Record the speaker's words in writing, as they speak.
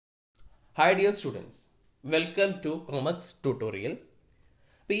Hi dear students, welcome to Commerce tutorial.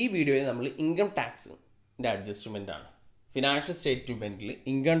 ഇപ്പോൾ ഈ വീഡിയോയിൽ നമ്മൾ ഇൻകം ടാക്സിൻ്റെ അഡ്ജസ്റ്റ്മെൻ്റ് ആണ്. ഫിനാൻഷ്യൽ സ്റ്റേറ്റ്മെൻറ്റിൽ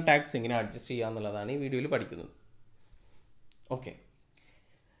ഇൻകം ടാക്സ് എങ്ങനെ അഡ്ജസ്റ്റ് ചെയ്യുക എന്നുള്ളതാണ് ഈ വീഡിയോയിൽ പഠിക്കുന്നത്. ഓക്കെ,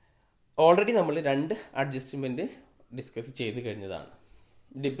 ഓൾറെഡി നമ്മൾ രണ്ട് അഡ്ജസ്റ്റ്മെൻറ്റ് ഡിസ്കസ് ചെയ്ത് കഴിഞ്ഞതാണ്.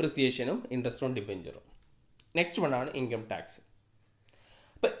 ഡിപ്രിസിയേഷനും ഇൻട്രസ്റ്റ് ഓൺ ഡിബെഞ്ചറും. നെക്സ്റ്റ് വൺ ആണ് ഇൻകം ടാക്സ്.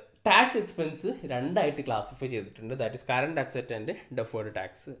 ഇപ്പോൾ ടാക്സ് എക്സ്പെൻസ് രണ്ടായിട്ട് ക്ലാസിഫൈ ചെയ്തിട്ടുണ്ട്. That is current asset and deferred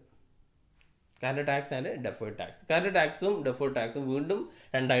tax. Current tax and deferred tax. Current ടാക്സും ഡെഫേർഡ് ടാക്സും വീണ്ടും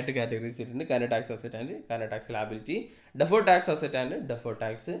രണ്ടായിട്ട് കാറ്റഗറൈസ് ചെയ്തിട്ടുണ്ട്. Current tax asset and current tax liability, deferred tax asset and deferred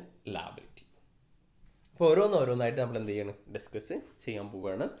tax liability. അപ്പോൾ ഓരോന്നായിട്ട് നമ്മൾ എന്ത് ചെയ്യണം, ഡിസ്കസ് ചെയ്യാൻ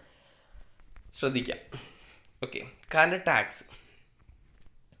പോവുകയാണ്. ശ്രദ്ധിക്കാം. Okay, current tax.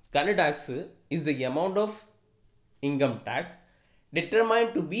 Current tax is the amount of income tax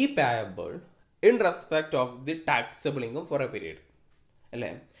determined to be payable in respect of the taxable income for a period. അല്ലേ?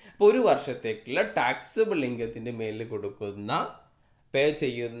 അപ്പോൾ ഒരു വർഷത്തേക്കുള്ള ടാക്സബിൾ ഇൻകത്തിൻ്റെ മേലിൽ കൊടുക്കുന്ന പേ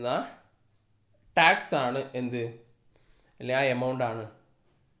ചെയ്യുന്ന ടാക്സ് ആണ് എന്ത്, അല്ലെ ആ എമൗണ്ട് ആണ്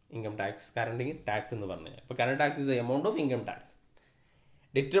ഇൻകം ടാക്സ്, കറണ്ട് ടാക്സ് എന്ന് പറഞ്ഞു കഴിഞ്ഞാൽ. അപ്പോൾ current tax is the amount of income tax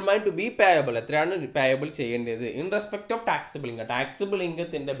determined to B payable. എത്രയാണ് പേയബിൾ ചെയ്യേണ്ടത് in respect of taxable income. Taxable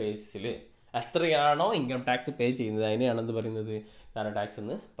ഇൻകത്തിൻ്റെ ബേസിൽ എത്രയാണോ ഇൻകം ടാക്സ് പേ ചെയ്യുന്നത് അതിനെയാണെന്ന് പറയുന്നത് കറണ്ട് ടാക്സ്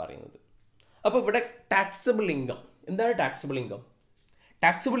എന്ന് പറയുന്നത്. അപ്പോൾ ഇവിടെ ടാക്സബിൾ ഇൻകം എന്താണ്? ടാക്സബിൾ ഇൻകം,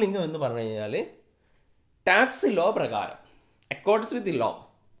 ടാക്സബിൾ ഇൻകം എന്ന് പറഞ്ഞു കഴിഞ്ഞാൽ ടാക്സ് ലോ പ്രകാരം, അക്കോർഡ്സ് വിത്ത് ലോ,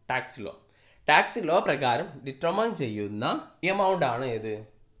 ടാക്സ് ലോ പ്രകാരം ഡിറ്റർമൈൻ ചെയ്യുന്ന എമൗണ്ട് ആണ് ഏത്,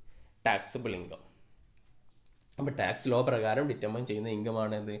 ടാക്സബിൾ ഇൻകം. അപ്പോൾ ടാക്സ് ലോ പ്രകാരം ഡിറ്റർമൈൻ ചെയ്യുന്ന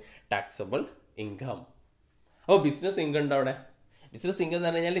ഇൻകമാണ് ഏത്, ടാക്സബിൾ ഇൻകം. അപ്പോൾ ബിസിനസ് ഇൻകം ഉണ്ട് അവിടെ. ബിസിനസ് ഇൻകം എന്ന്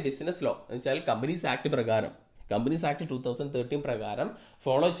പറഞ്ഞു കഴിഞ്ഞാൽ ബിസിനസ് ലോ എന്ന് വെച്ചാൽ കമ്പനീസ് ആക്ട് പ്രകാരം, കമ്പനീസ് ആക്ട് 2013 പ്രകാരം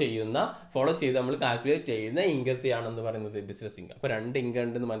ഫോളോ ചെയ്ത് നമ്മൾ കാൽക്കുലേറ്റ് ചെയ്യുന്ന ഇൻകത്തെയാണെന്ന് പറയുന്നത് ബിസിനസ് ഇൻകം. അപ്പോൾ രണ്ട് ഇൻകം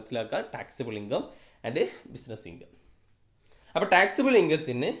ഉണ്ടെന്ന് മനസ്സിലാക്കുക, taxable income and business income. അപ്പോൾ ടാക്സിബിൾ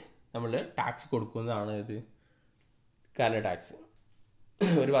ഇൻകത്തിന് നമ്മൾ ടാക്സ് കൊടുക്കുന്നതാണ് ഇത് കറണ്ട് ടാക്സ്.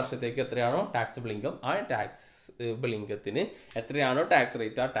 ഒരു വർഷത്തേക്ക് എത്രയാണോ ടാക്സിബിൾ ഇൻകം, ആ ടാക്സിബിൾ ഇൻകത്തിന് എത്രയാണോ ടാക്സ്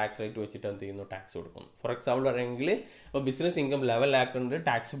റേറ്റ്, ആ ടാക്സ് റേറ്റ് വെച്ചിട്ട് എന്ത് ചെയ്യുന്നു, ടാക്സ് കൊടുക്കുന്നു. ഫോർ എക്സാമ്പിൾ പറയുമെങ്കിൽ ഇപ്പോൾ ബിസിനസ് ഇൻകം 11 lakh ഉണ്ട്,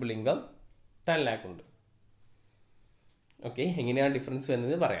 ടാക്സിബിൾ ഇൻകം 10 lakh ഉണ്ട്. ഓക്കെ, എങ്ങനെയാണ് ഡിഫറൻസ്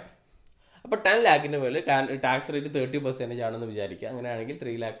വരുന്നത് പറയാം. അപ്പോൾ 10 lakhൻ്റെ മേലെ ടാക്സ് റേറ്റ് 30% ആണെന്ന് വിചാരിക്കുക. അങ്ങനെയാണെങ്കിൽ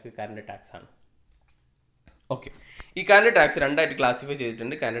 3 lakh കറണ്ട് ടാക്സ് ആണ്. ഓക്കെ, ഈ കറണ്ട് ടാക്സ് രണ്ടായിട്ട് ക്ലാസിഫൈ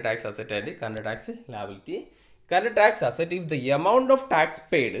ചെയ്തിട്ടുണ്ട്, current tax asset and current tax liability. Current tax asset if the amount of tax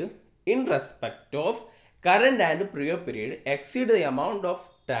paid in respect of current and prior period exceed the amount of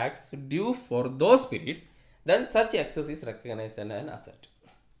tax due for those period, then such excess is recognized as an asset.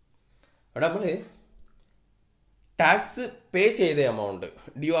 അവിടെ നമ്മൾ tax പേ ചെയ്ത amount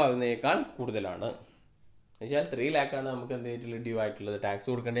due ആവുന്നതിനേക്കാൾ കൂടുതലാണ് എന്നുവെച്ചാൽ 3 lakh ആണ് നമുക്ക് എന്തെങ്കിലും due ആയിട്ടുള്ളത്. Tax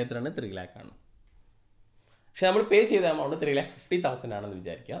കൊടുക്കേണ്ടത് എത്രയാണ്, 3 lakh ആണ്. പക്ഷെ നമ്മൾ പേ ചെയ്ത എമൗണ്ട് 3,50,000 ആണെന്ന്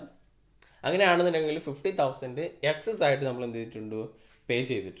വിചാരിക്കാം. അങ്ങനെയാണെന്നുണ്ടെങ്കിൽ 50,000 എക്സസ് ആയിട്ട് നമ്മൾ എന്ത് ചെയ്തിട്ടുണ്ട്, പേ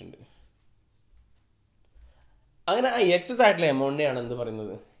ചെയ്തിട്ടുണ്ട്. അങ്ങനെ ആ എക്സസ് ആയിട്ടുള്ള എമൗണ്ടിനെയാണ് എന്ത്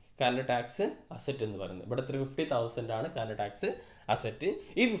പറയുന്നത്, കറണ്ട് ടാക്സ് അസറ്റ് എന്ന് പറയുന്നത്. ഇവിടെ 50,000 ആണ് കറണ്ട് ടാക്സ് അസറ്റ്.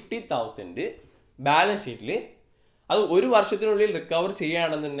 ഈ 50,000 ബാലൻസ് ഷീറ്റിൽ അത് ഒരു വർഷത്തിനുള്ളിൽ റിക്കവർ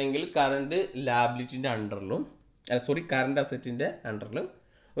ചെയ്യുകയാണെന്നുണ്ടെങ്കിൽ കറണ്ട് ലാബിലിറ്റിൻ്റെ അണ്ടറിലും, കറണ്ട് അസറ്റിൻ്റെ അണ്ടറിലും,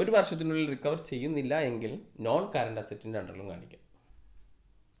 ഒരു വർഷത്തിനുള്ളിൽ റിക്കവർ ചെയ്യുന്നില്ല എങ്കിൽ നോൺ കറണ്ട് അസറ്റിൻ്റെ അണ്ടറിലും കാണിക്കാം.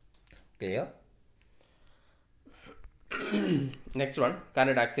 Clear? Next one,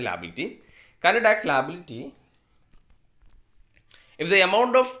 current tax liability. Current tax liability, if the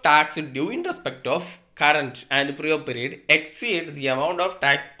amount of tax due in respect of current and prior period exceed the amount of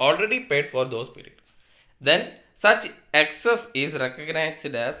tax already paid for those period, then such excess is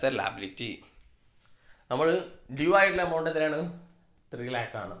recognized as a liability. നമ്മൾ due ആയിട്ടുള്ള amount എത്രയാണ്, 3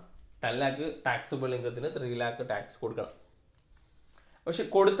 lakh ആണ്. 10 lakh taxable ഇൻകത്തിന് 3 lakh tax കൊടുക്കണം. പക്ഷെ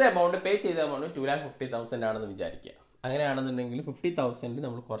കൊടുത്ത amount, പേ ചെയ്ത amount 2,50,000 ആണെന്ന് വിചാരിക്കുക. അങ്ങനെയാണെന്നുണ്ടെങ്കിൽ 50,000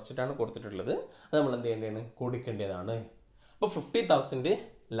 നമ്മൾ കുറച്ചിട്ടാണ് കൊടുത്തിട്ടുള്ളത്, അത് നമ്മൾ എന്ത് ചെയ്യേണ്ടതാണ്, കൊടുക്കേണ്ടതാണ്. അപ്പോൾ 50,000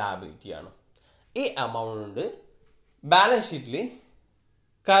 ലാബിലിറ്റിയാണ്. ഈ എമൗണ്ട് ബാലൻസ് ഷീറ്റിൽ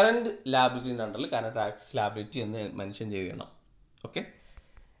കറണ്ട് ലാബിലിറ്റിൻ്റെ അണ്ടറിൽ കറണ്ട് ടാക്സ് ലാബിലിറ്റി എന്ന് മെൻഷൻ ചെയ്യണം. Okay,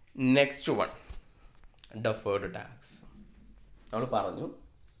 next one, deferred tax. നമ്മൾ പറഞ്ഞു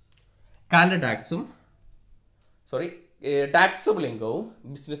കറണ്ട് ടാക്സും ടാക്സബിൾ ഇൻകവും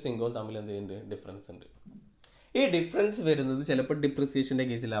ബിസിനസ് ഇൻകവും തമ്മിൽ എന്തുണ്ട്, ഡിഫറൻസ് ഉണ്ട്. ഈ ഡിഫറൻസ് വരുന്നത് ചിലപ്പോൾ ഡിപ്രിസിയേഷൻ്റെ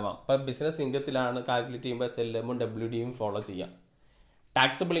കേസിലാവാം. ഇപ്പം ബിസിനസ് ഇൻകത്തിലാണ് കാൽക്കുലേറ്റ് ചെയ്യുമ്പോൾ SLM-ഉം WDയും ഫോളോ ചെയ്യാം.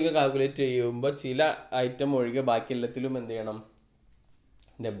 ടാക്സബിൾ ഇൻകം കാൽക്കുലേറ്റ് ചെയ്യുമ്പോൾ ചില ഐറ്റം ഒഴികെ ബാക്കി എല്ലാത്തിലും എന്ത് ചെയ്യണം,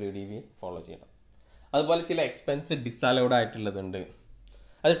 WDV ഫോളോ ചെയ്യണം. അതുപോലെ ചില എക്സ്പെൻസ് ഡിസലൗഡ് ആയിട്ടുള്ളതുണ്ട്.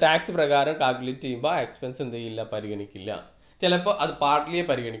 അത് ടാക്സ് പ്രകാരം കാൽക്കുലേറ്റ് ചെയ്യുമ്പോൾ ആ എക്സ്പെൻസ് എന്ത് ചെയ്യില്ല, പരിഗണിക്കില്ല. ചിലപ്പോൾ അത് പാർട്ട്ലിയെ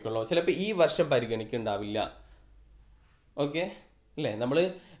പരിഗണിക്കുള്ളൂ, ചിലപ്പോൾ ഈ വർഷം പരിഗണിക്കുന്നുണ്ടാവില്ല. ഓക്കെ അല്ലേ? നമ്മൾ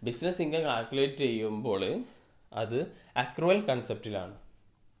ബിസിനസ് ഇൻകം കാൽക്കുലേറ്റ് ചെയ്യുമ്പോൾ അത് accrual കൺസെപ്റ്റിലാണ്.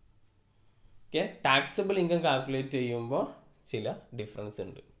 Okay, taxable income calculate ചെയ്യുമ്പോൾ ചില ഡിഫറൻസ്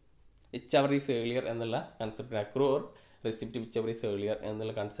ഉണ്ട്. വിച്ച് എവർ ഈസ് ഏർലിയർ എന്നുള്ള concept, അക്രൂവർ receipt which ever is earlier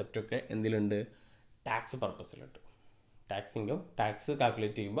എന്നുള്ള കൺസെപ്റ്റൊക്കെ എന്തിലുണ്ട്? Tax പർപ്പസിലുണ്ട്. Tax income tax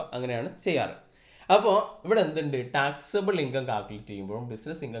calculate ചെയ്യുമ്പോൾ അങ്ങനെയാണ് ചെയ്യാറ്. അപ്പോൾ ഇവിടെ എന്തുണ്ട്? ടാക്സബിൾ ഇൻകം കാൽക്കുലേറ്റ് ചെയ്യുമ്പോഴും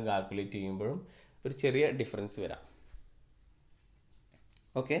ബിസിനസ് ഇൻകം കാൽക്കുലേറ്റ് ചെയ്യുമ്പോഴും ഒരു ചെറിയ ഡിഫറൻസ് വരാം.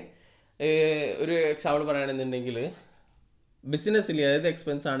 ഓക്കെ, ഒരു എക്സാമ്പിൾ പറയുകയാണെന്നുണ്ടെങ്കിൽ ബിസിനസ്സിൽ ഏത്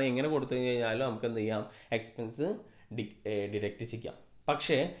എക്സ്പെൻസ് ആണ് എങ്ങനെ കൊടുത്തു കഴിഞ്ഞാലും നമുക്ക് എന്ത് ചെയ്യാം? എക്സ്പെൻസ് ഡിഡക്റ്റ് ചെയ്യാം.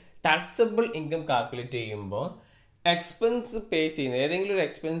 പക്ഷേ ടാക്സബിൾ ഇൻകം കാൽക്കുലേറ്റ് ചെയ്യുമ്പോൾ എക്സ്പെൻസ് പേ ചെയ്യുന്നത്, ഏതെങ്കിലും ഒരു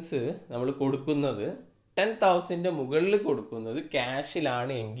എക്സ്പെൻസ് നമ്മൾ കൊടുക്കുന്നത് 10,000 മുകളിൽ കൊടുക്കുന്നത്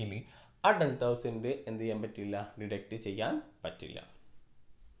ക്യാഷിലാണ് എങ്കിൽ ആ 10,000 എന്ത് ചെയ്യാൻ പറ്റില്ല? ഡിഡക്റ്റ് ചെയ്യാൻ പറ്റില്ല.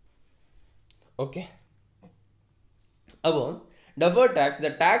 ഓക്കെ, അപ്പോൾ deferred tax, the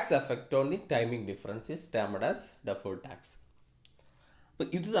tax effect on the timing difference is termed as deferred tax. അപ്പോൾ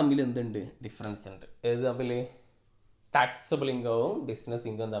ഇത് തമ്മിൽ എന്തുണ്ട്? ഡിഫറൻസ് ഉണ്ട്. ഏത് തമ്മിൽ? ടാക്സബിൾ ഇൻകവും ബിസിനസ്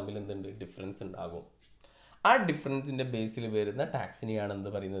ഇൻകം തമ്മിൽ എന്തുണ്ട്? ഡിഫറൻസ് ഉണ്ടാകും. ആ ഡിഫറൻസിൻ്റെ ബേസിൽ വരുന്ന ടാക്സിനെയാണ് എന്ത്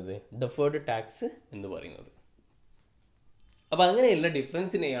പറയുന്നത്? ഡെഫേർഡ് ടാക്സ് എന്ന് പറയുന്നത്. അപ്പോൾ അങ്ങനെയുള്ള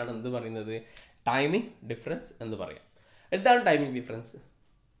ഡിഫറൻസിനെയാണ് എന്ത് പറയുന്നത്? ടൈമിംഗ് ഡിഫറൻസ് എന്ന് പറയാം. എന്താണ് timing difference?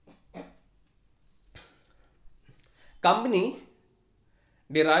 Company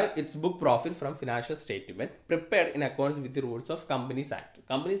derive its book profit from financial statement prepared in accordance with the rules of Companies Act.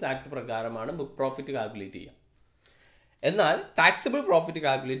 Companies Act പ്രകാരമാണ് ബുക്ക് പ്രോഫിറ്റ് കാൽക്കുലേറ്റ് ചെയ്യുക. എന്നാൽ ടാക്സബിൾ പ്രോഫിറ്റ്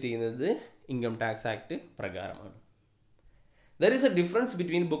കാൽക്കുലേറ്റ് ചെയ്യുന്നത് ഇൻകം ടാക്സ് ആക്ട് പ്രകാരമാണ്. There is A difference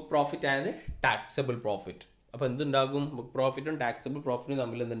between book profit and taxable profit. അപ്പോൾ എന്തുണ്ടാകും? Book പ്രോഫിറ്റും taxable പ്രോഫിറ്റും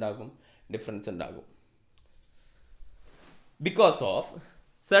തമ്മിൽ എന്തുണ്ടാകും? Difference ഉണ്ടാകും. Because of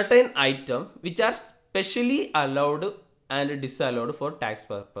certain item which are specially allowed and disallowed four tax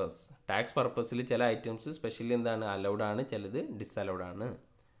purpose. Tax പർപ്പസിൽ ചില items specially എന്താണ്? Allowed ആണ്, ചിലത് disallowed ആണ്.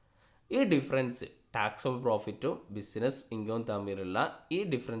 ഈ difference taxable പ്രോഫിറ്റും business ഇൻകവും തമ്മിലുള്ള ഈ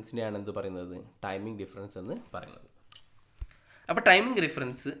ഡിഫറൻസിനെയാണ് എന്ത് പറയുന്നത്? ടൈമിംഗ് ഡിഫറൻസ് എന്ന് പറയുന്നത്. അപ്പോൾ ടൈമിംഗ്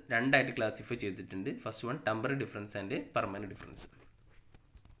ഡിഫറൻസ് രണ്ടായിട്ട് ക്ലാസിഫൈ ചെയ്തിട്ടുണ്ട്. First one temporary difference and permanent difference.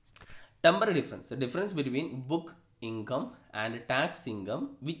 Temporary difference, difference between book income and tax income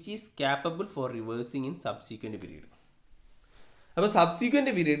which is capable four reversing in subsequent period. അപ്പോൾ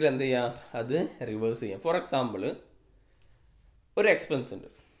സബ്സീക്വൻറ്റ് പീരീഡിൽ എന്ത് ചെയ്യാം? അത് റിവേഴ്സ് ചെയ്യാം. ഫോർ എക്സാമ്പിൾ, ഒരു expense ഉണ്ട്.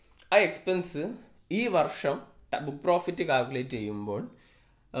 ആ എക്സ്പെൻസ് ഈ വർഷം ബുക്ക് പ്രോഫിറ്റ് കാൽക്കുലേറ്റ് ചെയ്യുമ്പോൾ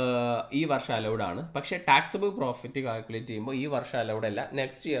ഈ വർഷം അലൗഡ് ആണ്. പക്ഷേ ടാക്സബിൾ പ്രോഫിറ്റ് കാൽക്കുലേറ്റ് ചെയ്യുമ്പോൾ ഈ വർഷം അലൗഡ് അല്ല,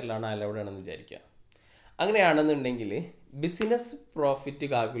 നെക്സ്റ്റ് ഇയറിലാണ് അലൗഡ് ആണെന്ന് വിചാരിക്കുക. അങ്ങനെയാണെന്നുണ്ടെങ്കിൽ ബിസിനസ് പ്രോഫിറ്റ്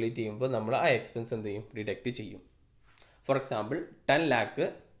കാൽക്കുലേറ്റ് ചെയ്യുമ്പോൾ നമ്മൾ ആ എക്സ്പെൻസ് എന്ത് ചെയ്യും? ഡിഡക്റ്റ് ചെയ്യും. For example 10 lakh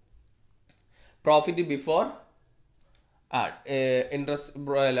profit before interest.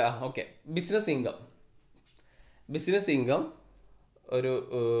 Okay, business income ഒരു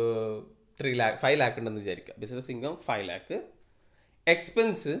 5 lakh ഉണ്ടെന്ന് വിചാരിക്കുക. Business income 5 lakh,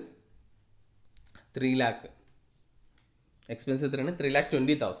 expense 3 lakh. Expense എത്രയാണ്?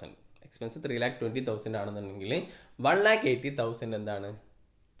 3,20,000. എക്സ്പെൻസ് 3,20,000 ആണെന്നുണ്ടെങ്കിൽ 1,80,000 എന്താണ്?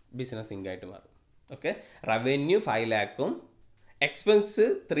 ബിസിനസ് ഇൻകം ആയിട്ട് മാറും. ഓക്കെ, റവന്യൂ 5 lakh എക്സ്പെൻസ്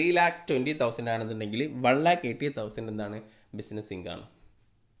 3,20,000 ആണെന്നുണ്ടെങ്കിൽ 1,80,000 എന്താണ്? ബിസിനസ് ഇൻകം ആണ്.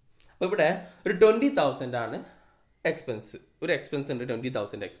 അപ്പോൾ ഇവിടെ ഒരു 20,000 ആണ് എക്സ്പെൻസ്. ഒരു എക്സ്പെൻസ് ഉണ്ട്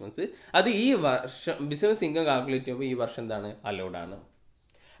 20,000 എക്സ്പെൻസ്. അത് ഈ വർഷം ബിസിനസ് ഇൻകം കാൽക്കുലേറ്റ് ചെയ്യുമ്പോൾ ഈ വർഷം എന്താണ്? അലൗഡ് ആണ്.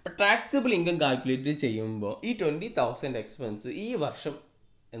 അപ്പോൾ ടാക്സബിൾ ഇൻകം കാൽക്കുലേറ്റ് ചെയ്യുമ്പോൾ ഈ 20,000 എക്സ്പെൻസ് ഈ വർഷം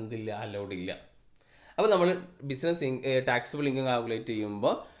എന്തില്ല? അലൗഡ് ഇല്ല. അപ്പോൾ നമ്മൾ ബിസിനസ് ടാക്സബിൾ ഇൻകം കാൽക്കുലേറ്റ്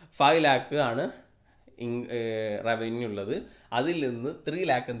ചെയ്യുമ്പോൾ 5 lakh ആണ് റവന്യൂ ഉള്ളത്. അതിൽ നിന്ന് 3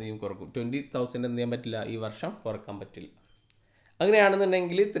 lakh എന്ത് ചെയ്യും? കുറക്കും. 20,000 എന്ത് ചെയ്യാൻ പറ്റില്ല? ഈ വർഷം കുറക്കാൻ പറ്റില്ല.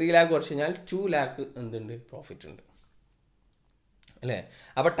 അങ്ങനെയാണെന്നുണ്ടെങ്കിൽ 3 lakh കുറച്ച് കഴിഞ്ഞാൽ 2 lakh എന്തുണ്ട്? പ്രോഫിറ്റ് ഉണ്ട് അല്ലേ?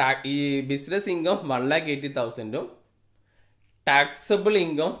 അപ്പോൾ ഈ business income 1,80,000 taxable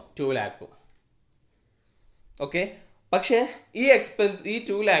income 2 lakh. Okay, പക്ഷേ ഈ എക്സ്പെൻസ് ഈ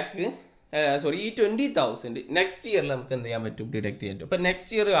 2 lakh ഈ 20,000 നെക്സ്റ്റ് ഇയറിൽ നമുക്ക് എന്ത് ചെയ്യാൻ പറ്റും? ഡിഡക്റ്റ് ചെയ്യാൻ പറ്റും. അപ്പോൾ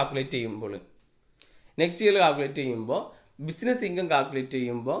നെക്സ്റ്റ് ഇയർ കാൽക്കുലേറ്റ് ചെയ്യുമ്പോൾ ബിസിനസ് ഇൻകം കാൽക്കുലേറ്റ്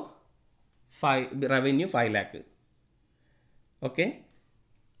ചെയ്യുമ്പോൾ റവന്യൂ 5 lakh. ഓക്കെ,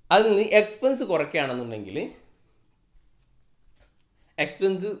 അതിൽ നിന്ന് എക്സ്പെൻസ് കുറയ്ക്കുകയാണെന്നുണ്ടെങ്കിൽ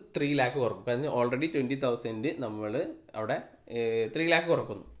എക്സ്പെൻസ് 3 lakh കുറക്കും. കാരണം ഓൾറെഡി 20,000 നമ്മൾ അവിടെ 3 lakh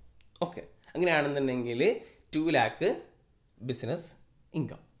കുറക്കുന്നു. ഓക്കെ, അങ്ങനെയാണെന്നുണ്ടെങ്കിൽ 2 lakh business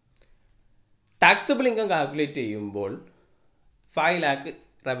income. Taxable income calculate ചെയ്യുമ്പോൾ 5 lakh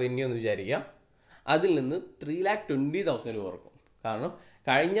റവന്യൂ എന്ന് വിചാരിക്കുക. അതിൽ നിന്ന് 3,20,000 കുറക്കും. കാരണം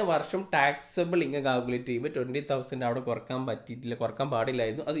കഴിഞ്ഞ വർഷം ടാക്സബിൾ ഇൻകം കാൽക്കുലേറ്റ് ചെയ്യുമ്പോൾ 20,000 അവിടെ കുറക്കാൻ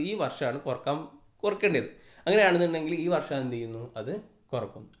പാടില്ലായിരുന്നു. അത് ഈ വർഷമാണ് കുറക്കേണ്ടത്. അങ്ങനെയാണെന്നുണ്ടെങ്കിൽ ഈ വർഷം എന്ത് ചെയ്യുന്നു, അത്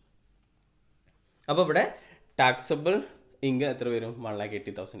കുറക്കുന്നു. അപ്പോൾ ഇവിടെ ടാക്സബിൾ ഇൻകം എത്ര വരും?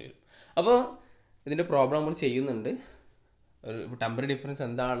 1,80,000 വരും. അപ്പോൾ ഇതിൻ്റെ പ്രോബ്ലം നമ്മൾ ചെയ്യുന്നുണ്ട്. ഒരു ടെമ്പററി ഡിഫറൻസ്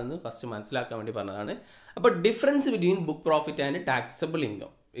എന്താണെന്ന് ഫസ്റ്റ് മനസ്സിലാക്കാൻ വേണ്ടി പറഞ്ഞതാണ്. അപ്പോൾ difference between book profit and taxable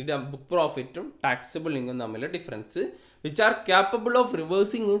income, ഇത് ബുക്ക് പ്രോഫിറ്റും ടാക്സബിൾ ഇൻകം തമ്മിലുള്ള difference which are capable of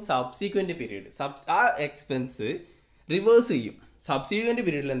reversing in subsequent period. ആ എക്സ്പെൻസ് റിവേഴ്സ് ചെയ്യും. സബ്സീക്വൻറ്റ്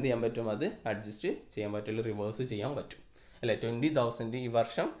പീരീഡിൽ എന്ത് ചെയ്യാൻ പറ്റും? അത് അഡ്ജസ്റ്റ് ചെയ്യാൻ പറ്റില്ല, റിവേഴ്സ് ചെയ്യാൻ പറ്റും അല്ലേ. 20,000 ഈ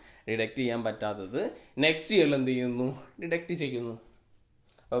വർഷം ഡിഡക്റ്റ് ചെയ്യാൻ പറ്റാത്തത് നെക്സ്റ്റ് ഇയറിൽ എന്ത് ചെയ്യുന്നു? ഡിഡക്റ്റ് ചെയ്യുന്നു.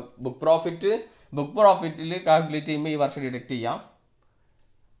 അപ്പോൾ ബുക്ക് പ്രോഫിറ്റിൽ കാൽക്കുലേറ്റ് ചെയ്യുമ്പോൾ ഈ വർഷം ഡിഡക്റ്റ് ചെയ്യാം.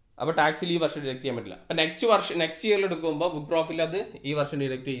 അപ്പോൾ ടാക്സിൽ ഈ വർഷം ഡിഡക്റ്റ് ചെയ്യാൻ പറ്റില്ല. അപ്പോൾ നെക്സ്റ്റ് ഇയറിൽ എടുക്കുമ്പോൾ ബുക്ക് പ്രോഫിറ്റിൽ അത് ഈ വർഷം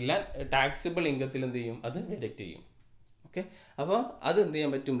ഡിഡക്റ്റ് ചെയ്യില്ല. ടാക്സിബിൾ ഇൻകത്തിൽ എന്ത് ചെയ്യും? അത് ഡിഡക്റ്റ് ചെയ്യും. ഓക്കെ, അപ്പോൾ അത് എന്ത്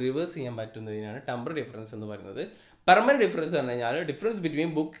ചെയ്യാൻ പറ്റും? റിവേഴ്സ് ചെയ്യാൻ പറ്റുന്നതിനാണ് ടെമ്പററി ഡിഫറൻസ് എന്ന് പറയുന്നത്. പെർമനന്റ് ഡിഫറൻസ് പറഞ്ഞു കഴിഞ്ഞാൽ difference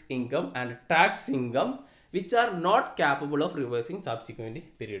between book income and tax income which are not capable of reversing subsequent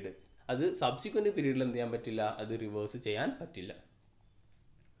period. അത് സബ്സിക്വൻറ്റ് പീരീഡിൽ എന്ത് ചെയ്യാൻ പറ്റില്ല? അത് റിവേഴ്സ് ചെയ്യാൻ പറ്റില്ല.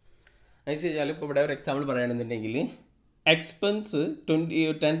 എന്ന് വെച്ച് കഴിഞ്ഞാൽ ഇപ്പോൾ ഇവിടെ ഒരു എക്സാമ്പിൾ പറയുകയാണെന്നുണ്ടെങ്കിൽ എക്സ്പെൻസ്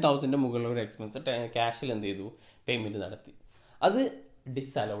 10,000 മുകളിലുള്ള ഒരു എക്സ്പെൻസ് ക്യാഷിൽ എന്ത് ചെയ്തു? പേയ്മെൻറ്റ് നടത്തി. അത്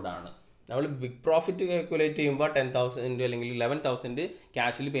ഡിസലൗഡ് ആണ്. നമ്മൾ ബിഗ് പ്രോഫിറ്റ് കാൽക്കുലേറ്റ് ചെയ്യുമ്പോൾ 10,000 അല്ലെങ്കിൽ 11,000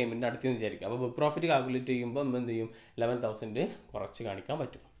 ക്യാഷിൽ പേയ്മെൻറ്റ് നടത്തിയെന്ന് വിചാരിക്കുക. അപ്പോൾ ബുക്ക് പ്രോഫിറ്റ് കാൽക്കുലേറ്റ് ചെയ്യുമ്പോൾ നമ്മൾ എന്ത് ചെയ്യും? 11,000 കുറച്ച് കാണിക്കാൻ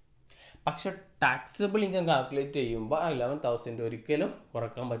പറ്റും. പക്ഷേ ടാക്സബിൾ ഇൻകം കാൽക്കുലേറ്റ് ചെയ്യുമ്പോൾ ആ 11,000 ഒരിക്കലും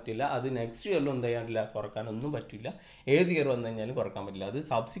കുറക്കാൻ പറ്റില്ല. അത് നെക്സ്റ്റ് ഇയറിലും എന്ത് ചെയ്യാനില്ല? കുറക്കാനൊന്നും പറ്റില്ല. ഏത് ഇയർ വന്നു കഴിഞ്ഞാലും കുറക്കാൻ പറ്റില്ല. അത്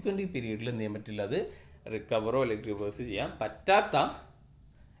സബ്സിക്വൻറ്റ് പീരീഡിൽ എന്ത് ചെയ്യാൻ പറ്റില്ല? അത് റിക്കവറോ അല്ലെങ്കിൽ റിവേഴ്സ് ചെയ്യാൻ പറ്റാത്ത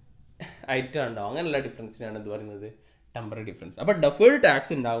ഐറ്റം ഉണ്ടാവും. അങ്ങനെയുള്ള ഡിഫറൻസിനാണ് എന്ത് പറയുന്നത്? Temporary difference. അപ്പോൾ ഡെഫേർഡ്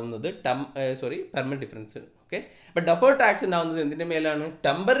ടാക്സ് ഉണ്ടാകുന്നത് പെർമനന്റ് ഡിഫറൻസ്. ഓക്കെ, അപ്പോൾ ഡെഫേർഡ് ടാക്സ് ഉണ്ടാകുന്നത് എന്തിൻ്റെ മേലാണ്?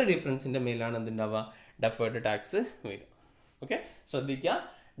 ടെമ്പററി ഡിഫറൻസിൻ്റെ മേലാണ് എന്തുണ്ടാവുക? ഡെഫേർഡ് ടാക്സ് വരും. ഓക്കെ, ശ്രദ്ധിക്കുക.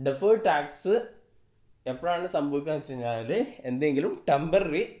 ഡെഫേർഡ് ടാക്സ് എപ്പോഴാണ് സംഭവിക്കുക എന്ന് വെച്ച് കഴിഞ്ഞാൽ എന്തെങ്കിലും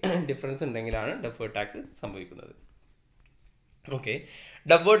ടെമ്പററി ഡിഫറൻസ് ഉണ്ടെങ്കിലാണ് ഡെഫേർഡ് ടാക്സ് സംഭവിക്കുന്നത്. Okay,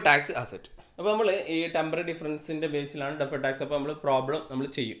 deferred tax asset. അപ്പോൾ നമ്മൾ ഈ ടെമ്പററി ഡിഫറൻസിൻ്റെ ബേസിലാണ് ഡെഫേർഡ് ടാക്സ്. അപ്പോൾ നമ്മൾ പ്രോബ്ലം നമ്മൾ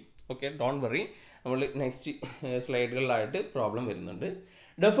ചെയ്യും. ഓക്കെ, ഡോണ്ട് വറി, നമ്മൾ നെക്സ്റ്റ് സ്ലൈഡുകളിലായിട്ട് പ്രോബ്ലം വരുന്നുണ്ട്.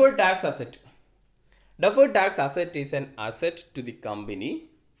 Deferred tax asset. Deferred tax asset is an asset to the company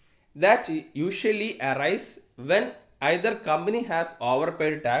that usually arises when either company has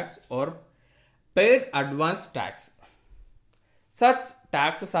overpaid tax or paid advance tax. Such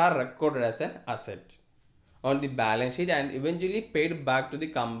taxes are recorded as an asset on the balance sheet and eventually paid back to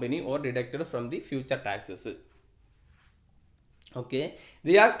the company or deducted from the future taxes. Okay,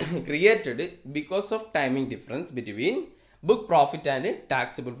 they are created because of timing difference between book profit and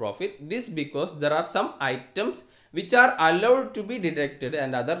taxable profit. This because there are some items which are allowed to be deducted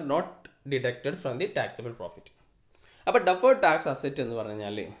and other not deducted from the taxable profit. അപ്പോൾ deferred tax asset എന്ന്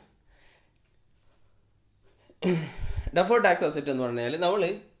പറഞ്ഞാൽ നമ്മൾ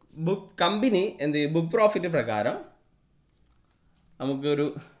company എന്ത് book profit പ്രകാരം നമുക്കൊരു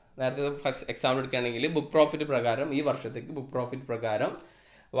നേരത്തെ first example എടുക്കുകയാണെങ്കിൽ book profit പ്രകാരം ഈ വർഷത്തേക്ക് ബുക്ക് പ്രോഫിറ്റ് പ്രകാരം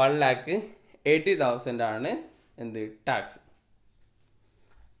 1,80,000 ആണ് എന്ത് ടാക്സ്.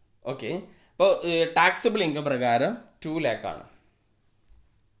 ഓക്കെ, അപ്പോൾ ടാക്സബിൾ ഇൻകം പ്രകാരം 2 lakh ആണ്.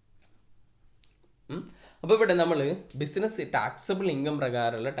 അപ്പോൾ ഇവിടെ നമ്മൾ ബിസിനസ് ടാക്സബിൾ ഇൻകം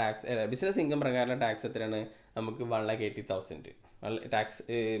പ്രകാരമുള്ള ബിസിനസ് ഇൻകം പ്രകാരമുള്ള ടാക്സ് എത്രയാണ്? നമുക്ക് 1,80,000 tax.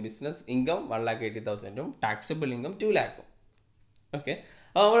 Business income 1,80,000 taxable income 2 lakh. Okay,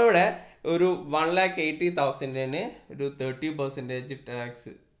 അപ്പോൾ നമ്മളിവിടെ ഒരു 1,80,000 ഒരു 30%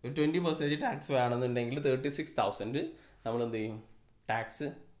 ടാക്സ് 20% ടാക്സ് വേണമെന്നുണ്ടെങ്കിൽ 36,000 നമ്മൾ എന്ത് ചെയ്യും? ടാക്സ്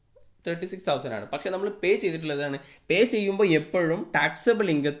 36,000 ആണ്. പക്ഷെ നമ്മൾ പേ ചെയ്തിട്ടുള്ളതാണ്. പേ ചെയ്യുമ്പോൾ എപ്പോഴും ടാക്സബിൾ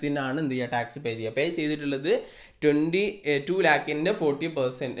ഇൻകത്തിനാണ് എന്ത് ചെയ്യുക? ടാക്സ് പേ ചെയ്യുക. പേ ചെയ്തിട്ടുള്ളത് 2 lakhന്റെ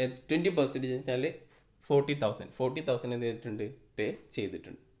 40%, 20% വെച്ചാൽ 40,000 എന്ത് ചെയ്തിട്ടുണ്ട്? പേ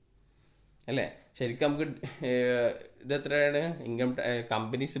ചെയ്തിട്ടുണ്ട് അല്ലേ. ശരിക്കും നമുക്ക് ഇതെത്രയാണ്? ഇൻകം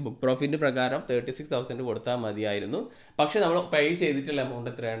കമ്പനീസ് ബുക്ക് പ്രോഫിറ്റ് പ്രകാരം 36,000 കൊടുത്താൽ മതിയായിരുന്നു. പക്ഷെ നമ്മൾ പേ ചെയ്തിട്ടുള്ള എമൗണ്ട്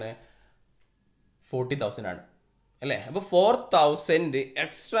എത്രയാണ്? 40,000 ആണ് അല്ലേ. അപ്പോൾ 4,000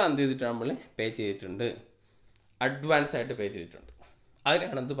 എക്സ്ട്രാ എന്ത് ചെയ്തിട്ടാണ് നമ്മൾ പേ ചെയ്തിട്ടുണ്ട്? അഡ്വാൻസ് ആയിട്ട് പേ ചെയ്തിട്ടുണ്ട്.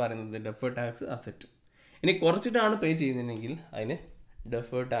 അതിനാണ് എന്ത് പറയുന്നത്? Deferred tax asset. ഇനി കുറച്ചിട്ടാണ് പേ ചെയ്യുന്നതെങ്കിൽ അതിന്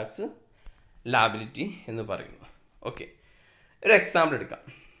ഡെഫേർഡ് ടാക്സ് ലാബിലിറ്റി എന്ന് പറയുന്നു. ഓക്കെ, ഒരു എക്സാമ്പിൾ എടുക്കാം.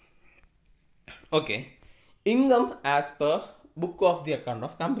 Okay, income as per book of the account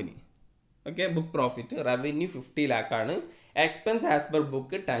of company. Okay, book profit revenue 50 lakh ആണ്. Expense as per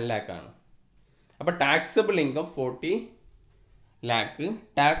book 10 lakh ആണ്. അപ്പോൾ ടാക്സബിൾ ഇൻകം 40 ലാക്ക്,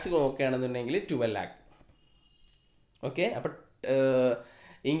 ടാക്സ് നോക്കുകയാണെന്നുണ്ടെങ്കിൽ 12 lakh. ഓക്കെ, അപ്പോൾ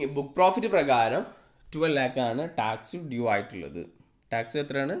ബുക്ക് പ്രോഫിറ്റ് പ്രകാരം 12 lakh ആണ് ടാക്സ് ഡ്യൂ ആയിട്ടുള്ളത്. Tax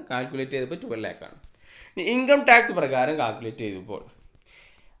എത്രയാണ് calculate ചെയ്തപ്പോൾ 12 lakh ആണ്. ഇൻകം ടാക്സ് പ്രകാരം കാൽക്കുലേറ്റ് ചെയ്തപ്പോൾ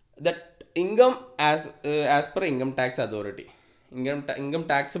income as per income tax authority, income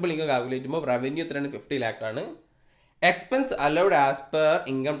taxable income calculate ചെയ്യുമ്പോൾ റവന്യൂ എത്രയാണ് 50 lakh ആണ്. Expense allowed as per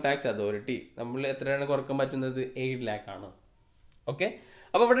income tax authority നമ്മൾ എത്രയാണ് കുറക്കാൻ പറ്റുന്നത് 8 lakh ആണ്. ഓക്കെ,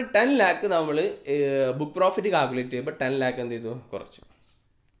 അപ്പോൾ ഇവിടെ 10 lakh നമ്മൾ ബുക്ക് പ്രോഫിറ്റ് കാൽക്കുലേറ്റ് ചെയ്യുമ്പോൾ 10 lakh എന്ത് ചെയ്തു കുറച്ചു.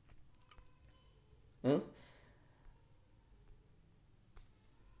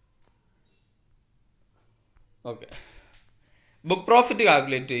 ഓക്കെ, ബുക്ക് പ്രോഫിറ്റ്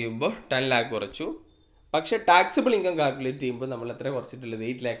കാൽക്കുലേറ്റ് ചെയ്യുമ്പോൾ 10 lakh കുറച്ചു. പക്ഷേ ടാക്സിബിൾ ഇൻകം കാൽക്കുലേറ്റ് ചെയ്യുമ്പോൾ നമ്മൾ എത്ര കുറച്ചിട്ടുള്ളത്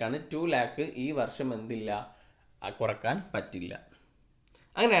 8 lakh ആണ്. 2 lakh ഈ വർഷം എന്തില്ല കുറക്കാൻ പറ്റില്ല.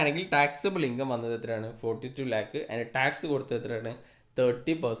 അങ്ങനെയാണെങ്കിൽ ടാക്സിബിൾ ഇൻകം വന്നത് എത്രയാണ് 42 lakh. അതിന് ടാക്സ് കൊടുത്തത് എത്രയാണ്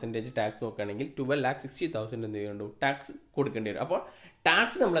 30% ടാക്സ് നോക്കുകയാണെങ്കിൽ 12,60,000 എന്ത് ചെയ്യുന്നുണ്ടോ ടാക്സ് കൊടുക്കേണ്ടി വരും. അപ്പോൾ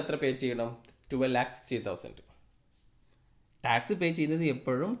ടാക്സ് നമ്മൾ എത്ര പേ ചെയ്യണം 12,60,000. ടാക്സ് പേ ചെയ്യുന്നത്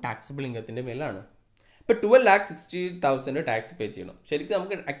എപ്പോഴും ടാക്സിബിൾ ഇൻകത്തിൻ്റെ മേലാണ്. ഇപ്പോൾ 12,60,000 ടാക്സ് പേ ചെയ്യണം. ശരിക്കും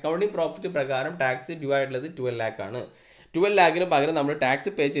നമുക്ക് അക്കൗണ്ടിങ് പ്രോഫിറ്റ് പ്രകാരം ടാക്സ് ഡ്യൂ ആയിട്ടുള്ളത് 12 lakh ആണ്. 12 lakhന് പകരം നമ്മൾ ടാക്സ്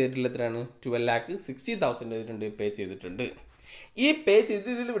പേ ചെയ്തിട്ടുള്ള എത്രയാണ് 12,60,000 പേ ചെയ്തിട്ടുണ്ട്. ഈ പേ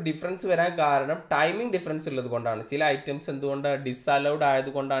ചെയ്തതിൽ ഡിഫറൻസ് വരാൻ കാരണം ടൈമിംഗ് ഡിഫറൻസ് ഉള്ളത് കൊണ്ടാണ്. ചില ഐറ്റംസ് എന്തുകൊണ്ടാണ് ഡിസലൗഡ്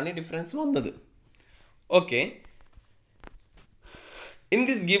ആയതുകൊണ്ടാണ് ഈ ഡിഫറൻസ് വന്നത്. Okay, in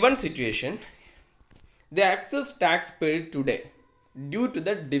this given situation the excess tax paid today due to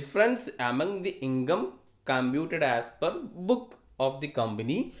the difference among the income computed as per book of the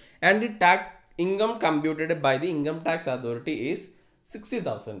company and the tax income computed by the income tax authority is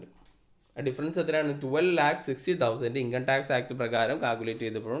 60,000. A difference എത്രയാണ് 12,60,000 income tax act പ്രകാരം calculate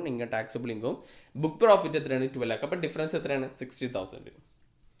ചെയ്തപ്പോഴും income taxable income book profit എത്രയാണ് 12 lakh. അപ്പോൾ difference എത്രയാണ് 60,000.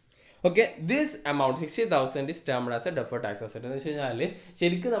 Okay, this amount 60,000 is termed as a deferred tax asset. എന്ന് വെച്ച് കഴിഞ്ഞാൽ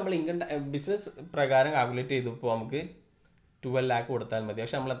ശരിക്കും നമ്മൾ ഇൻകം ബിസിനസ് പ്രകാരം കാൽക്കുലേറ്റ് ചെയ്തപ്പോൾ നമുക്ക് 12 lakh കൊടുത്താൽ മതി.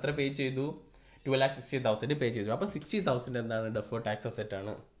 പക്ഷെ നമ്മൾ എത്ര പേ ചെയ്തു 12,60,000 പേ ചെയ്തു. അപ്പോൾ 60,000 എന്താണ് ഡെഫേർഡ് ടാക്സ് അസെറ്റ്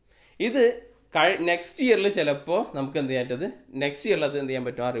ആണ്. ഇത് നെക്സ്റ്റ് ഇയറിൽ ചിലപ്പോൾ നമുക്ക് എന്ത് ചെയ്യാൻ പറ്റത് നെക്സ്റ്റ് ഇയറിൽ അത് എന്ത് ചെയ്യാൻ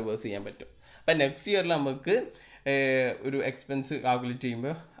പറ്റും റിവേഴ്സ് ചെയ്യാൻ പറ്റും. അപ്പം നെക്സ്റ്റ് ഇയറിൽ നമുക്ക് ഒരു എക്സ്പെൻസ് കാൽക്കുലേറ്റ്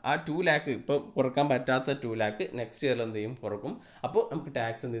ചെയ്യുമ്പോൾ ആ 2 lakh ഇപ്പോൾ കുറക്കാൻ പറ്റാത്ത 2 lakh നെക്സ്റ്റ് ഇയറിൽ എന്ത് ചെയ്യും കുറക്കും. അപ്പോൾ നമുക്ക്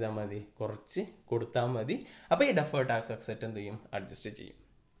ടാക്സ് എന്ത് ചെയ്താൽ മതി കുറച്ച് കൊടുത്താൽ മതി. അപ്പോൾ ഈ ഡെഫേർഡ് ടാക്സ് അസെറ്റ് എന്ത് ചെയ്യും അഡ്ജസ്റ്റ് ചെയ്യും.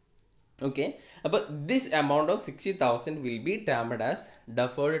 Okay, but this amount of 60,000 will be termed as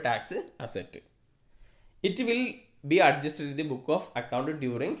deferred tax asset. It will be adjusted in the book of account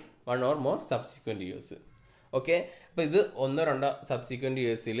during one or more subsequent years. Okay, അപ്പോൾ ഇത് 1-2 subsequent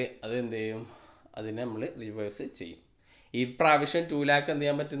ഇയേഴ്സിൽ അത് എന്ത് ചെയ്യും അതിനെ നമ്മൾ റിവേഴ്സ് ചെയ്യും. ഈ പ്രാവശ്യം 2 lakh എന്ത്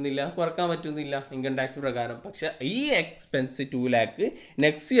ചെയ്യാൻ പറ്റുന്നില്ല കുറക്കാൻ പറ്റുന്നില്ല ഇൻകം ടാക്സ് പ്രകാരം. പക്ഷേ ഈ എക്സ്പെൻസ് 2 lakh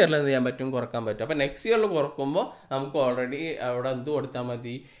നെക്സ്റ്റ് ഇയറിൽ എന്ത് ചെയ്യാൻ പറ്റും കുറക്കാൻ പറ്റും. അപ്പോൾ നെക്സ്റ്റ് ഇയറിൽ കുറക്കുമ്പോൾ നമുക്ക് ഓൾറെഡി അവിടെ എന്ത് കൊടുത്താൽ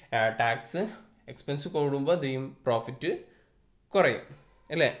മതി ടാക്സ് എക്സ്പെൻസ് കൂടുമ്പോൾ എന്ത് ചെയ്യും പ്രോഫിറ്റ് കുറയും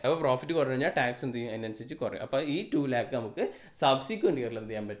അല്ലേ. അപ്പോൾ പ്രോഫിറ്റ് കുറഞ്ഞു കഴിഞ്ഞാൽ ടാക്സ് എന്ത് ചെയ്യും അതിനനുസരിച്ച് കുറയും. അപ്പോൾ ഈ 2 lakh നമുക്ക് സബ്സിക്വൻറ്റ് ഇയറിൽ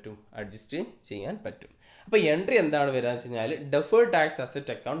എന്ത് ചെയ്യാൻ പറ്റും അഡ്ജസ്റ്റ് ചെയ്യാൻ പറ്റും. അപ്പോൾ എൻട്രി എന്താണ് വരിക എന്ന് വെച്ച് കഴിഞ്ഞാൽ deferred tax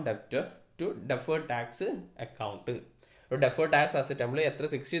asset account debtor to deferred tax account. ഒരു ഡെഫേർഡ് ടാക്സ് അസറ്റ് നമ്മൾ എത്ര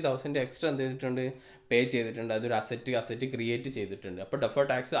 60,000 എക്സ്ട്രാ എന്ത് ചെയ്തിട്ടുണ്ട് പേ ചെയ്തിട്ടുണ്ട്. അതൊരു അസറ്റ് ക്രിയേറ്റ് ചെയ്തിട്ടുണ്ട്. അപ്പോൾ ഡെഫേർഡ്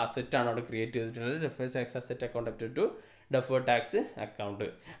ടാക്സ് അസറ്റ് ആണ് അവിടെ ക്രിയേറ്റ് ചെയ്തിട്ടുള്ളത്. Deferred tax asset account debtor to deferred tax account.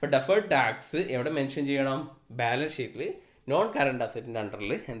 അപ്പോൾ ഡെഫേർഡ് ടാക്സ് എവിടെ മെൻഷൻ ചെയ്യണം ബാലൻസ് ഷീറ്റിൽ നോൺ കറണ്ട് അസറ്റിൻ്റെ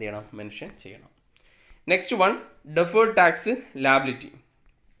അണ്ടറിൽ എന്ത് ചെയ്യണം മെൻഷൻ ചെയ്യണം. Next one deferred tax liability.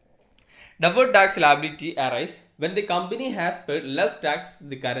 Deferred tax liability arise when the company has paid less tax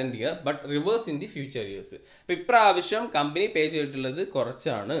the current year but reverse in the future years. ഇപ്പോൾ ഇപ്രാവശ്യം company പേ ചെയ്തിട്ടുള്ളത്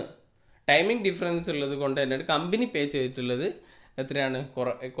കുറച്ചാണ്. ടൈമിംഗ് ഡിഫറൻസ് ഉള്ളത് കൊണ്ട് തന്നെ കമ്പനി പേ ചെയ്തിട്ടുള്ളത് എത്രയാണ്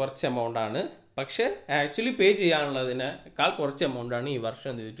കുറച്ച് എമൗണ്ട് ആണ്. പക്ഷേ ആക്ച്വലി പേ ചെയ്യാനുള്ളതിനേക്കാൾ കുറച്ച് എമൗണ്ട് ആണ് ഈ വർഷം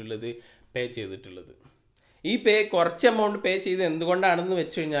എന്ത് ചെയ്തിട്ടുള്ളത് പേ ചെയ്തിട്ടുള്ളത്. ഈ കുറച്ച് എമൗണ്ട് പേ ചെയ്ത് എന്തുകൊണ്ടാണെന്ന്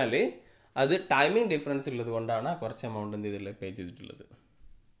വെച്ച് കഴിഞ്ഞാൽ അത് ടൈമിംഗ് ഡിഫറൻസ് ഉള്ളത് കൊണ്ടാണ് ആ കുറച്ച് എമൗണ്ട് എന്ത് ചെയ്തിട്ടുള്ളത് പേ ചെയ്തിട്ടുള്ളത്.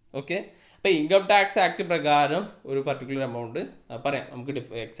 ഓക്കെ, അപ്പോൾ ഇൻകം ടാക്സ് ആക്ട് പ്രകാരം ഒരു പർട്ടിക്കുലർ എമൗണ്ട് പറയാം. നമുക്ക്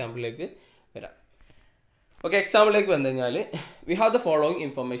എക്സാമ്പിളിലേക്ക് വരാം. ഓക്കെ, എക്സാമ്പിളിലേക്ക് വന്നു കഴിഞ്ഞാൽ we have the following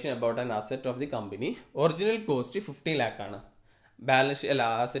information about an asset of the company. Original cost 50 lakh ആണ്. ബാലൻസ് അല്ല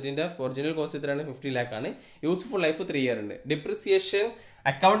അസറ്റിൻ്റെ ഒറിജിനൽ കോസ്റ്റ് എത്രയാണ് 50 lakh ആണ്. യൂസ്ഫുൾ ലൈഫ് 3 year ഉണ്ട്. ഡിപ്രിസിയേഷൻ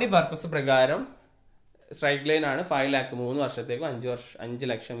അക്കൗണ്ടിങ് പർപ്പസ് പ്രകാരം സ്ട്രൈക്ക് ലൈൻ ആണ് 5 lakh 3 വർഷത്തേക്കും 5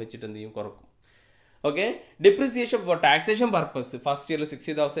 ലക്ഷം വെച്ചിട്ട് എന്ത് ചെയ്യും കുറക്കും. Okay, depreciation four taxation purpose first ഇയറിൽ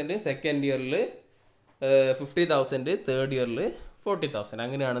 60,000, സെക്കൻഡ് ഇയറിൽ 50,000, തേർഡ് ഇയറിൽ 40,000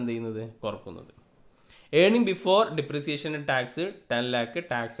 അങ്ങനെയാണ് എന്ത് ചെയ്യുന്നത് കുറക്കുന്നത്. Earning before depreciation tax 10 lakh,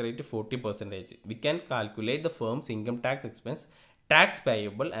 tax rate 40%. We can calculate the firm's income tax expense tax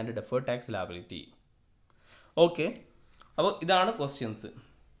payable and deferred tax liability. Okay, അപ്പോൾ ഇതാണ് questions.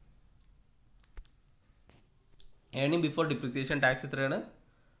 Earning before depreciation tax എത്രയാണ്?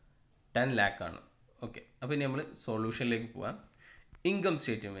 10 lakh ആണ്. ഓക്കെ, അപ്പോൾ ഇനി നമ്മൾ സൊല്യൂഷനിലേക്ക് പോവാം. Income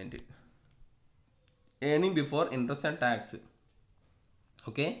statement, earning before interest and tax.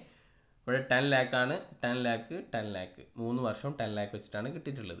 Okay, ഇവിടെ 10 lakh ആണ്. 10 lakh 3 വർഷം 10 lakh വെച്ചിട്ടാണ്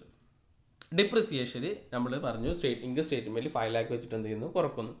കിട്ടിയിട്ടുള്ളത്. ഡിപ്രിസിയേഷൻ നമ്മൾ പറഞ്ഞു ഇൻകം സ്റ്റേറ്റ്മെൻറ്റിൽ 5 lakh വെച്ചിട്ട് എന്ത് ചെയ്യുന്നു?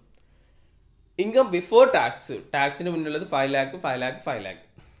 കുറക്കുന്നു. Income before tax, ടാക്സിന് മുന്നുള്ളത് 5 lakh 5 lakh.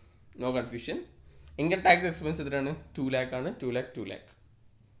 No confusion. Income tax expense എത്രയാണ്? 2 lakh ആണ്. 2 lakh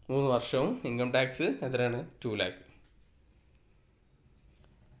 3 വർഷവും ഇൻകം ടാക്സ് എത്രയാണ്? 2 lakh.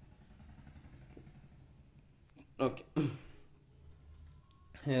 Okay,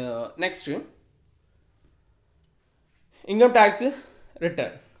 next income tax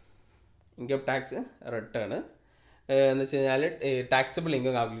return. Income tax return എന്ന് വെച്ച് കഴിഞ്ഞാൽ ടാക്സബിൾ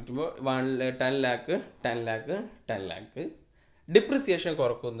ഇൻകം കാൽക്കുലേറ്റ് ചെയ്യുമ്പോൾ 10 lakh. ഡിപ്രിസിയേഷൻ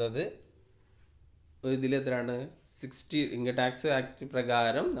കുറക്കുന്നത് ഇതിൽ എത്രയാണ്? 60. ഇൻകം ടാക്സ് ആക്ട്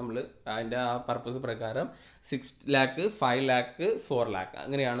പ്രകാരം നമ്മൾ അതിൻ്റെ ആ പർപ്പസ് പ്രകാരം 6 lakh 5 lakh 4 lakh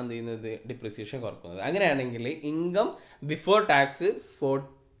അങ്ങനെയാണ് എന്ത് ചെയ്യുന്നത്? ഡിപ്രിസിയേഷൻ കുറക്കുന്നത്. അങ്ങനെയാണെങ്കിൽ income before tax 4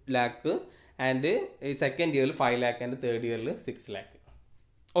 lakh and second ഇയറിൽ 5 lakh ആൻഡ് തേർഡ് ഇയറിൽ 6 lakh.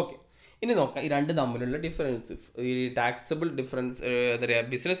 ഓക്കെ, ഇനി നോക്കാം ഈ രണ്ട് തമ്മിലുള്ള ഡിഫറൻസ്. ഈ ടാക്സബിൾ ഡിഫറൻസ് എന്താ പറയുക,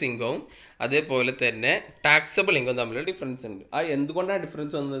 ബിസിനസ് ഇൻകവും അതേപോലെ തന്നെ ടാക്സബിൾ ഇൻകം തമ്മിലുള്ള ഡിഫറൻസ് ഉണ്ട്. ആ എന്തുകൊണ്ടാണ്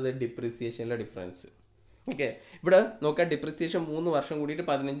ഡിഫറൻസ് വന്നത്? ഡിപ്രിസിയേഷനിലെ ഡിഫറൻസ്. ഓക്കെ, ഇവിടെ നോക്കാം. ഡിപ്രിസിയേഷൻ 3 വർഷം കൂടിയിട്ട്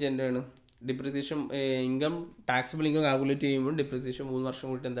 15 എന്താണ്? Depreciation income taxable income calculate ചെയ്യുമ്പോൾ ഡിപ്രിസിയേഷൻ 3 വർഷം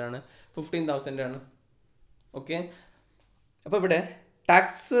കൂടിയിട്ട് എന്താണ്? 15,000 ആണ്. ഓക്കെ, അപ്പോൾ ഇവിടെ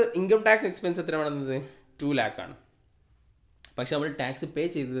ഇൻകം ടാക്സ് എക്സ്പെൻസ് എത്രയാണ് വന്നത്? 2 lakh ആണ്. പക്ഷെ നമ്മൾ ടാക്സ് പേ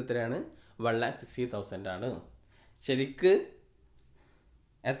ചെയ്തത് എത്രയാണ്? 1,60,000 ആണ്. ശരിക്ക്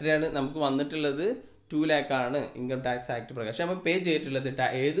എത്രയാണ് നമുക്ക് വന്നിട്ടുള്ളത്? 2 lakh ആണ് ഇൻകം ടാക്സ് ആക്ട് പ്രകാരം. പക്ഷെ നമ്മൾ പേ ചെയ്തിട്ടുള്ളത്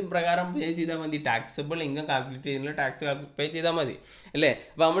ഏത് പ്രകാരം പേ ചെയ്താൽ മതി? ടാക്സബിൾ ഇൻകം കാൽക്കുലേറ്റ് ചെയ്യുന്ന ടാക്സ് പേ ചെയ്താൽ മതി അല്ലേ?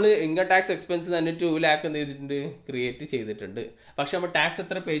 അപ്പോൾ നമ്മൾ ഇൻകം ടാക്സ് എക്സ്പെൻസ് തന്നെ 2 lakh എന്ത് ചെയ്തിട്ടുണ്ട്? ക്രിയേറ്റ് ചെയ്തിട്ടുണ്ട്. പക്ഷെ നമ്മൾ ടാക്സ്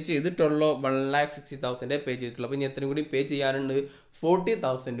എത്ര പേ ചെയ്തിട്ടുള്ളൂ? 1,60,000 പേ ചെയ്തിട്ടുള്ളൂ. അപ്പോൾ ഇനി എത്രയും കൂടി പേ ചെയ്യാനുണ്ട്?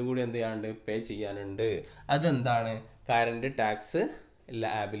 40,000 കൂടി എന്ത് ചെയ്യാനുണ്ട്? പേ ചെയ്യാനുണ്ട്. അതെന്താണ്? Current tax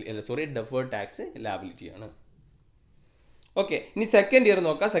deferred tax ലാബിലിറ്റിയാണ്. Okay, ഇനി സെക്കൻഡ് ഇയർ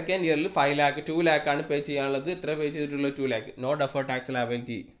നോക്കാം. സെക്കൻഡ് ഇയറിൽ 5 lakh 2 lakh ആണ് പേ ചെയ്യാനുള്ളത്. എത്ര പേ ചെയ്തിട്ടുള്ളത്? 2 lakh. No deferred tax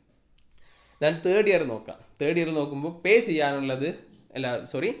liability. Then third year നോക്കാം. തേർഡ് ഇയർ നോക്കുമ്പോൾ പേ ചെയ്യാനുള്ളത്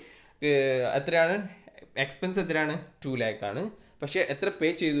എത്രയാണ്? എക്സ്പെൻസ് എത്രയാണ്? 2 lakh ആണ്. പക്ഷേ എത്ര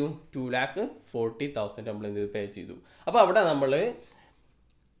പേ ചെയ്തു? 2,40,000 നമ്മൾ എന്ത് പേ ചെയ്തു. അപ്പോൾ അവിടെ നമ്മൾ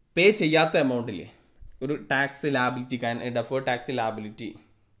പേ ചെയ്യാത്ത എമൗണ്ടില്ലേ ഒരു tax liability, deferred tax liability,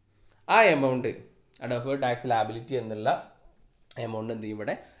 ആ എമൗണ്ട്, ആ ഡെഫേർഡ് ടാക്സ് ലാബിലിറ്റി എന്നുള്ള എമൗണ്ട് എന്ത് ചെയ്യും?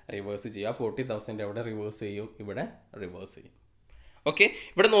 ഇവിടെ റിവേഴ്സ് ചെയ്യുക. 40,000 അവിടെ റിവേഴ്സ് ചെയ്യും, ഇവിടെ റിവേഴ്സ് ചെയ്യും. ഓക്കെ,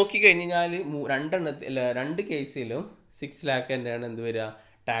 ഇവിടെ നോക്കിക്കഴിഞ്ഞാൽ രണ്ട് കേസിലും 6 lakh തന്നെയാണ് എന്ത് വരിക?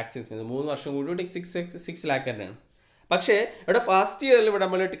 Tax expense. 3 വർഷം കൂടി 6 lakh തന്നെയാണ്. പക്ഷേ ഇവിടെ ഫസ്റ്റ് ഇയറിൽ ഇവിടെ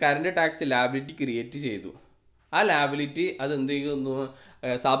നമ്മൾ കറന്റ് ടാക്സ് ലാബിലിറ്റി ക്രിയേറ്റ് ചെയ്തു. ആ ലാബിലിറ്റി അത് എന്ത് ചെയ്യുന്നു?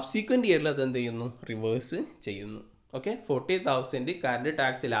 സബ്സീക്വൻറ്റ് ഇയറിൽ അത് എന്ത് ചെയ്യുന്നു? റിവേഴ്സ് ചെയ്യുന്നു. Okay, 40,000 current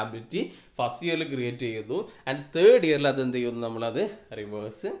tax liability first ഇയറിൽ ക്രിയേറ്റ് ചെയ്യുന്നു ആൻഡ് തേർഡ് ഇയറിൽ അത് എന്ത് ചെയ്യുന്നു? നമ്മളത്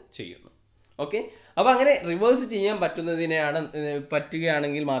റിവേഴ്സ് ചെയ്യുന്നു. ഓക്കെ, അപ്പോൾ അങ്ങനെ റിവേഴ്സ് ചെയ്യാൻ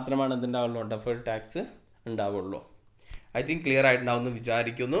പറ്റുകയാണെങ്കിൽ മാത്രമാണ് എന്തുണ്ടാവുള്ളൂ? ഡെഫേർഡ് ടാക്സ് ഉണ്ടാവുള്ളൂ. ഐ തിങ്ക് ക്ലിയർ ആയിട്ടുണ്ടാവുമെന്ന്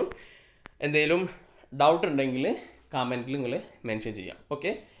വിചാരിക്കുന്നു. എന്തെങ്കിലും ഡൗട്ട് ഉണ്ടെങ്കിൽ കമൻറ്റിൽ നിങ്ങൾ മെൻഷൻ ചെയ്യാം.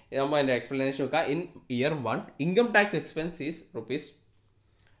 ഓക്കെ, നമ്മൾ അതിൻ്റെ എക്സ്പ്ലനേഷൻ നോക്കാം. In year 1 income tax expense is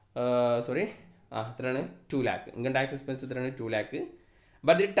എത്രയാണ്? 2 lakh. ഇൻകം ടാക്സ് എക്സ്പെൻസ് എത്രയാണ്? 2 lakh.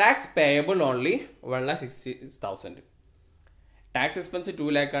 But the tax payable only 1,60,000. Tax expense 2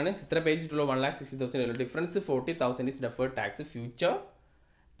 lakh ആണ്. എത്ര പേ ചെയ്തിട്ടുള്ളൂ? 1,60,000. Difference 40,000 is deferred tax. Future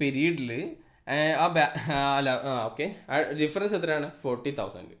പീരീഡിൽ ഓക്കെ, ഡിഫറൻസ് എത്രയാണ്?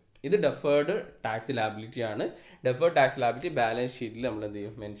 40,000. ഇത് ഡെഫേർഡ് ടാക്സ് ലാബിലിറ്റി ആണ്. ഡെഫേർഡ് ടാക്സ് ലാബിലിറ്റി ബാലൻസ് ഷീറ്റിൽ നമ്മൾ എന്ത്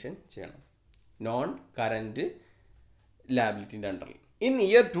ചെയ്യും? മെൻഷൻ ചെയ്യണം. നോൺ കറൻറ്റ് ലാബിലിറ്റിൻ്റെ അണ്ടറിൽ. In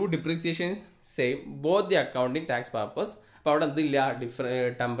year 2 depreciation same both the accounting tax purpose. അപ്പോൾ അവിടെ എന്തില്ല?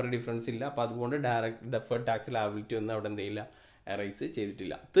 ടെമ്പററി ഡിഫറൻസ് ഇല്ല. അപ്പോൾ അതുകൊണ്ട് ഡയറക്റ്റ് ഡെഫേർഡ് ടാക്സ് ലാബിലിറ്റി ഒന്നും അവിടെ എന്തില്ല? എറൈസ്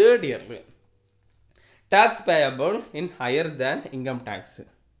ചെയ്തിട്ടില്ല. തേർഡ് ഇയറിൽ tax payable in higher than income tax.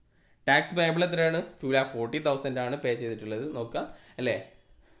 Tax payable എത്രയാണ്? 2,40,000 ആണ് പേ ചെയ്തിട്ടുള്ളത്. നോക്കാം അല്ലേ?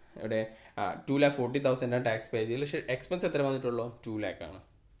 ഇവിടെ 2,40,000 ആണ് ടാക്സ് പേ ചെയ്തത്. പക്ഷേ എക്സ്പെൻസ് എത്ര വന്നിട്ടുള്ളൂ? 2 lakh ആണ്.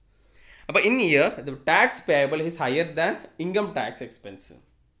 അപ്പോൾ in year the tax payable is higher than income tax expense.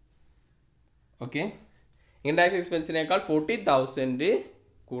 Okay, income tax എക്സ്പെൻസിനേക്കാൾ 40,000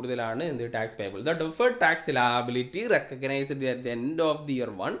 കൂടുതലാണ് എന്ത് tax payable. The deferred tax liability recognised at the end of the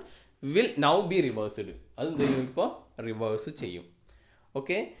year 1 will now B reversed. അത് എന്ത് ചെയ്യും? ഇപ്പോൾ reverse ചെയ്യും.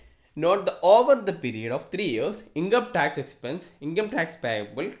 Okay. Note the over the period of 3 years, income tax expense, income tax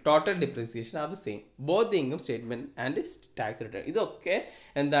payable, total depreciation are the same. Both the income statement and tax return. ഇതൊക്കെ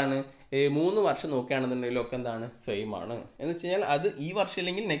എന്താണ് 3 വർഷം നോക്കുകയാണെന്നുണ്ടെങ്കിലൊക്കെ എന്താണ് same ആണ് എന്ന് വെച്ച് കഴിഞ്ഞാൽ അത് ഈ വർഷം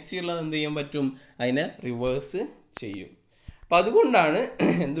അല്ലെങ്കിൽ നെക്സ്റ്റ് ഇയറിൽ എന്ത് ചെയ്യാൻ പറ്റും? അതിനെ റിവേഴ്സ് ചെയ്യും. അപ്പം അതുകൊണ്ടാണ്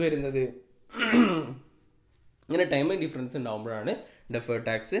എന്ത് വരുന്നത്? ഇങ്ങനെ timing difference ഉണ്ടാകുമ്പോഴാണ് deferred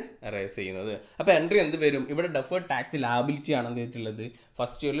tax arise ചെയ്യുന്നത്. അപ്പോൾ എൻട്രി എന്ത് വരും? ഇവിടെ ഡെഫേർഡ് ടാക്സ് ലാബിലിറ്റി ആണ് എന്തിട്ടുള്ളത്?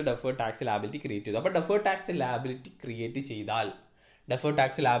 ഫസ്റ്റ് ഇയറിൽ ഡെഫേർഡ് ടാക്സ് ലാബിലിറ്റി ക്രിയേറ്റ് ചെയ്തു. അപ്പോൾ ഡെഫേർഡ് ടാക്സ് ലാബിലിറ്റി ക്രിയേറ്റ് ചെയ്താൽ ഡെഫേർഡ്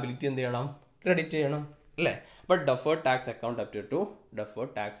ടാക്സ് ലാബിലിറ്റി എന്ത് ചെയ്യണം? ക്രെഡിറ്റ് ചെയ്യണം അല്ലേ? അപ്പോൾ deferred tax account അപ്റ്റർ to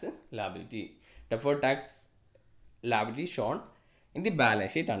deferred tax liability. Deferred tax liability shown in the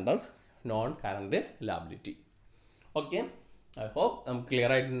balance sheet under non current liability. Okay. I hope നമുക്ക്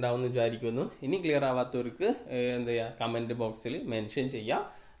clear ആയിട്ടുണ്ടാവും എന്ന് വിചാരിക്കുന്നു. ഇനി ക്ലിയർ ആവാത്തവർക്ക് എന്ത് ചെയ്യുക? കമൻറ്റ് ബോക്സിൽ മെൻഷൻ ചെയ്യുക.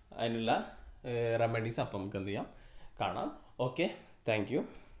 അതിനുള്ള റെമഡീസ് അപ്പം നമുക്ക് എന്ത് ചെയ്യാം? കാണാം. Okay, thank you.